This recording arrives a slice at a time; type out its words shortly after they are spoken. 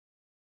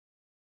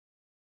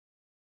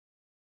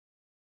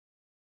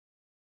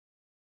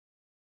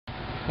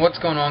What's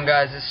going on,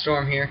 guys? It's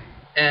Storm here,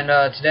 and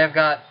today I've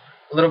got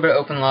a little bit of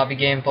open lobby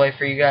gameplay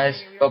for you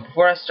guys. But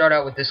before I start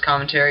out with this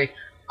commentary,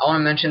 I want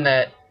to mention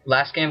that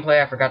last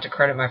gameplay I forgot to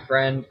credit my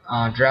friend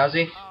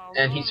Drowsy,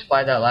 and he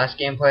supplied that last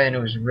gameplay, and it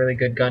was a really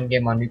good gun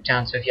game on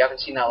Nuketown. So if you haven't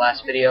seen that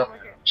last video,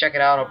 check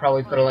it out. I'll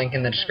probably put a link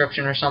in the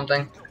description or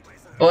something.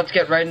 But let's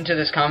get right into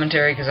this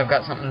commentary because I've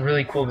got something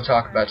really cool to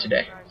talk about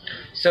today.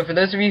 So for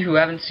those of you who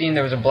haven't seen,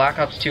 there was a Black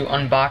Ops 2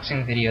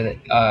 unboxing video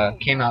that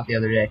came out the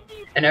other day,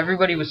 and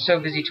everybody was so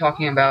busy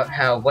talking about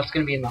how what's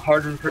going to be in the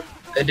hardened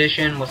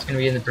edition, what's going to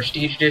be in the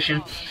prestige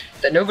edition,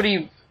 that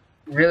nobody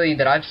really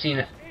that I've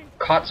seen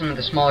caught some of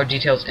the smaller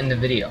details in the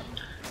video.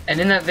 And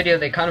in that video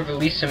they kind of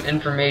released some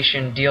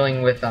information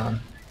dealing with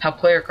how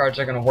player cards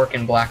are going to work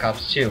in Black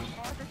Ops 2.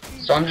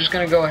 So I'm just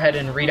going to go ahead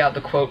and read out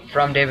the quote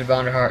from David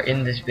Vonderhaar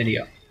in this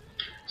video.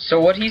 So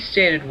what he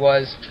stated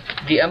was,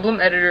 the Emblem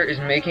editor is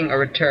making a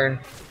return.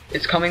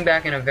 It's coming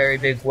back in a very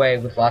big way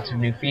with lots of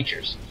new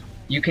features.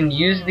 You can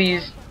use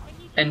these,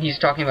 and he's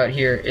talking about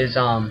here is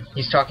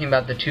he's talking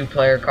about the 2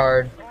 player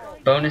card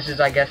bonuses,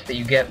 I guess, that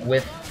you get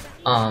with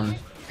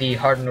the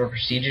Hardened or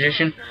Prestige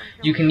Edition.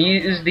 You can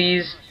use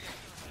these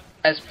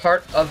as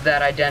part of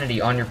that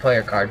identity on your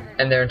player card,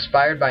 and they're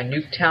inspired by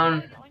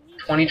Nuketown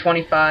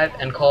 2025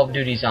 and Call of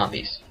Duty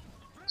Zombies.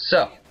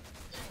 So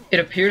it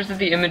appears that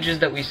the images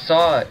that we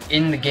saw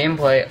in the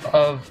gameplay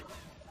of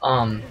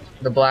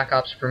the Black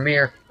Ops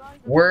premiere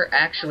were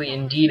actually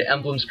indeed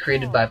emblems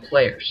created by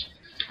players.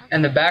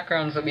 And the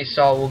backgrounds that we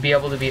saw will be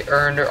able to be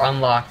earned or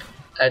unlocked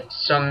at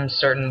some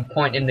certain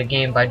point in the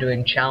game by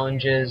doing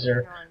challenges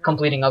or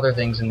completing other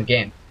things in the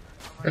game.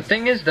 The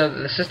thing is, though,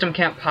 the system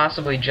can't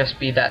possibly just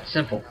be that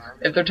simple.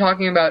 If they're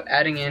talking about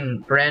adding in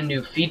brand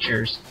new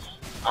features,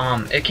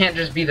 it can't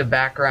just be the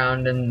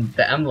background and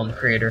the emblem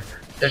creator.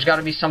 There's got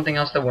to be something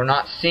else that we're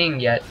not seeing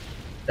yet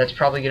that's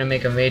probably going to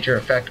make a major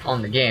effect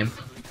on the game.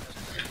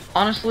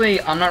 Honestly,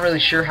 I'm not really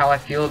sure how I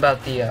feel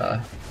about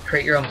the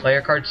create your own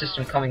player card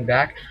system coming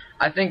back.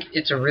 I think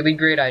it's a really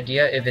great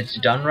idea if it's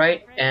done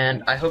right,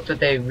 and I hope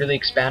that they really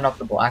expand off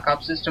the Black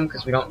Ops system,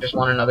 because we don't just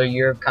want another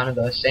year of kind of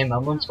the same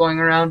emblems going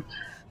around.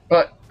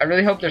 But I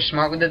really hope they're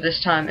smart with it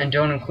this time and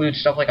don't include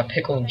stuff like a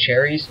pickle and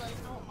cherries,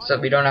 so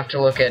that we don't have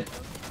to look at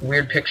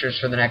weird pictures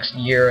for the next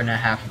year and a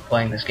half of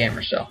playing this game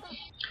or so.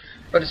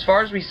 But as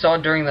far as we saw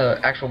during the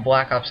actual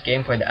Black Ops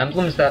gameplay, the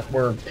emblems that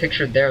were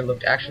pictured there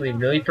looked actually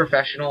really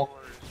professional,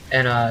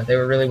 and they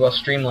were really well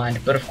streamlined.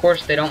 But of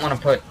course, they don't want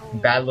to put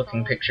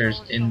bad-looking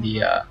pictures in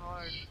the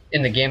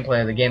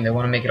gameplay of the game. They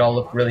want to make it all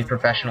look really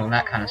professional and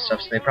that kind of stuff.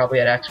 So they probably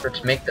had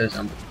experts make those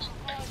emblems.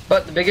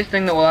 But the biggest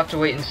thing that we'll have to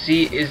wait and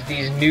see is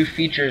these new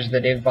features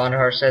that David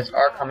Vonderhaar says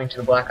are coming to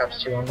the Black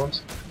Ops 2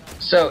 emblems.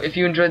 So if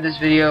you enjoyed this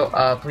video,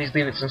 please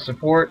leave it some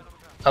support.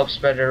 Help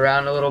spread it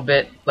around a little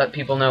bit, let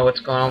people know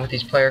what's going on with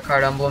these player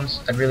card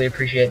emblems. I'd really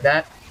appreciate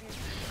that.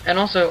 And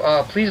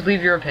also, please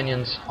leave your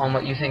opinions on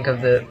what you think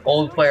of the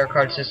old player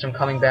card system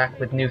coming back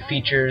with new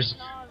features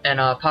and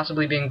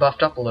possibly being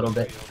buffed up a little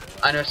bit.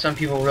 I know some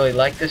people really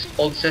like this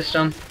old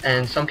system,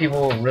 and some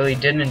people really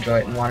didn't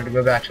enjoy it and wanted to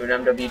go back to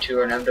an MW2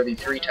 or an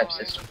MW3 type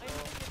system.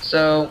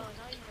 So,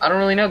 I don't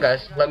really know,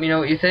 guys. Let me know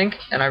what you think,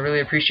 and I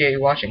really appreciate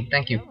you watching.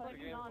 Thank you.